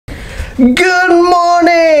Good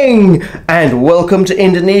morning and welcome to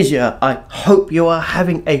Indonesia. I hope you are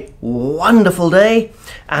having a wonderful day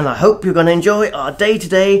and I hope you're going to enjoy our day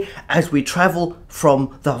today as we travel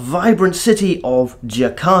from the vibrant city of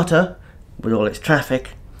Jakarta with all its traffic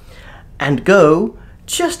and go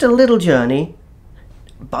just a little journey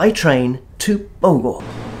by train to Bogor.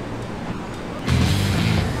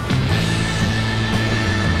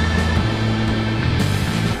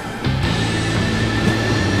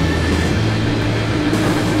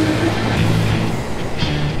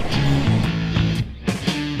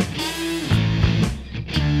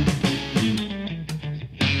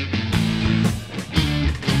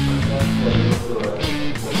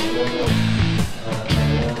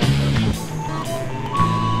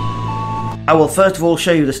 I will first of all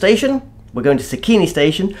show you the station. We're going to Sakini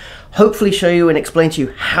station, hopefully show you and explain to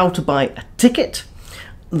you how to buy a ticket.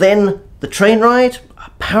 Then the train ride,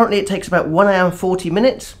 apparently it takes about 1 hour and 40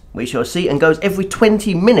 minutes, we shall see, and goes every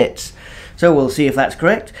 20 minutes. So we'll see if that's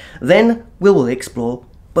correct. Then we will explore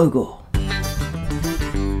Bogor.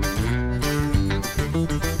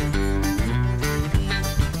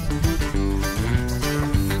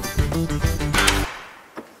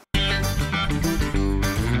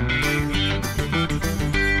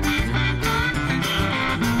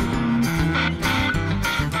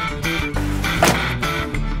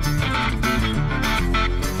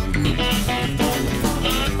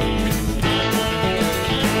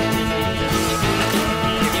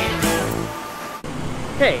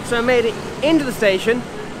 Okay, so I made it into the station.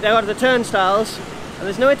 There are the turnstiles, and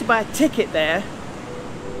there's nowhere to buy a ticket there.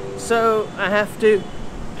 So I have to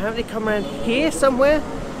apparently come around here somewhere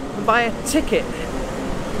and buy a ticket.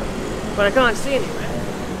 But I can't see anywhere.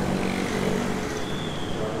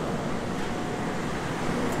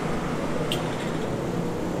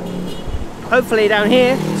 Hopefully down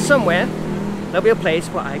here, somewhere, there'll be a place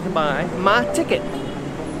where I can buy my ticket.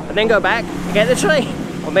 And then go back and get the train.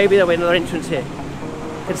 Or maybe there'll be another entrance here.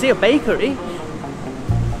 I can see a bakery.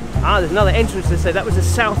 Ah, there's another entrance to say that was the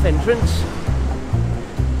south entrance.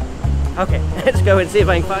 Okay, let's go and see if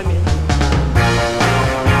I can find me.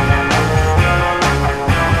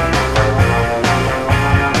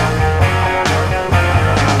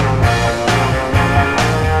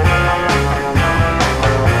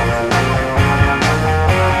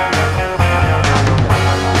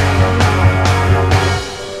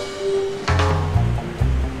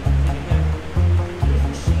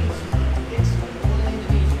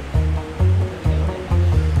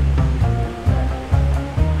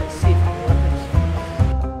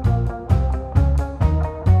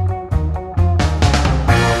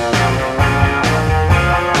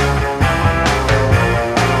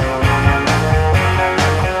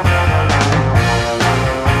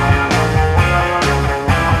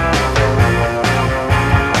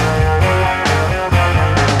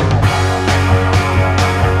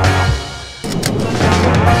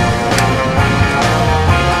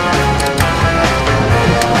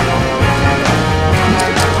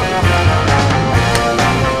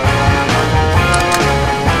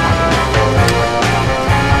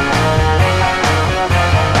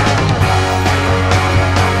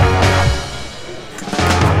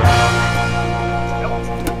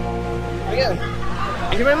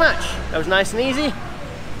 Thank you very much. That was nice and easy.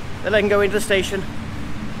 Then I can go into the station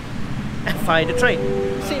and find a train.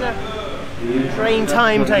 See now, train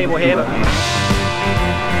timetable here.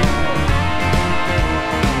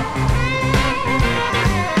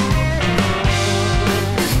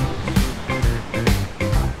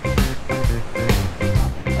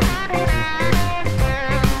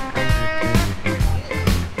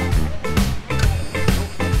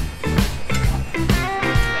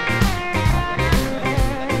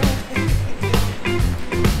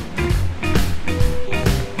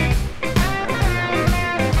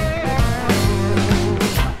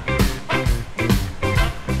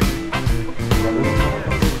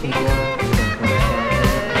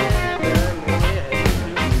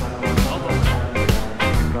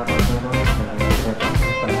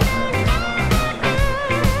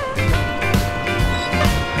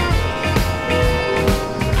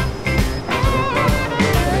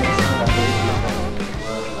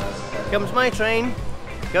 Comes my train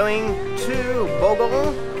going to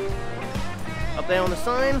Bogor, up there on the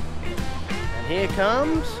sign, and here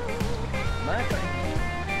comes my train.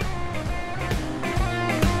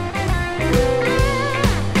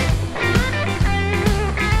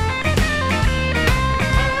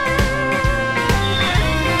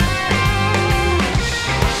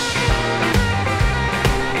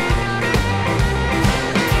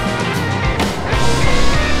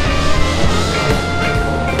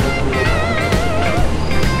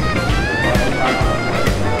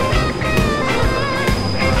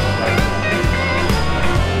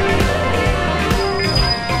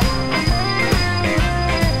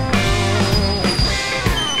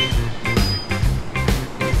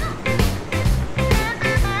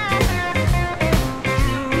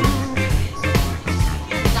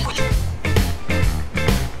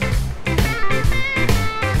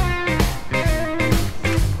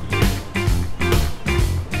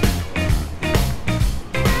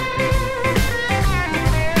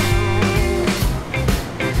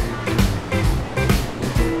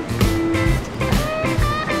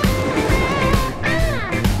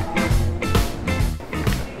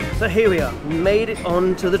 here we are, made it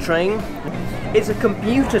onto the train. It's a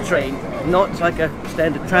commuter train, not like a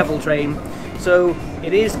standard travel train, so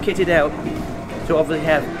it is kitted out to obviously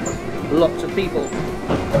have lots of people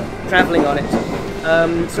travelling on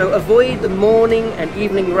it. So avoid the morning and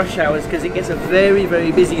evening rush hours because it gets very,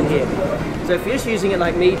 very busy in here. So if you're just using it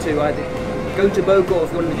like me to either go to Bogor,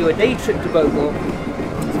 if you want to do a day trip to Bogor,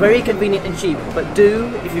 it's very convenient and cheap, but do,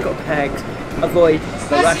 if you've got bags, avoid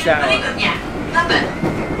the rush hour.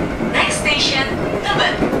 Next station,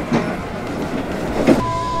 Tebet.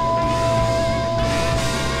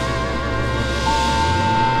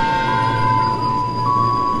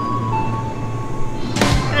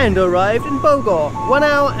 And arrived in Bogor, 1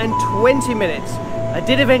 hour and 20 minutes. I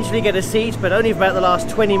did eventually get a seat, but only for about the last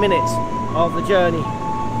 20 minutes of the journey.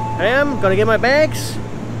 I am gonna get my bags,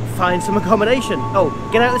 find some accommodation. Oh,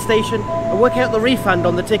 get out of the station and work out the refund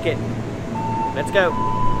on the ticket. Let's go.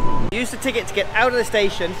 Use the ticket to get out of the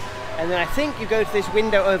station, and then I think you go to this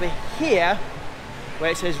window over here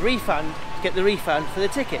where it says refund to get the refund for the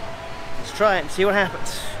ticket. Let's try it and see what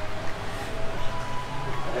happens.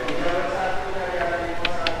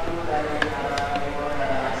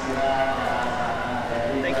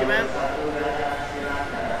 Thank you, ma'am.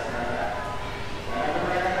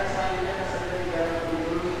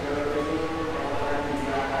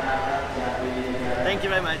 Thank you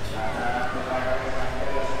very much.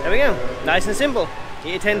 There we go, nice and simple.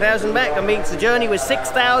 Get your 10,000 back. That means the journey was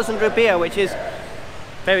 6,000 rupiah, which is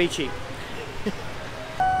very cheap.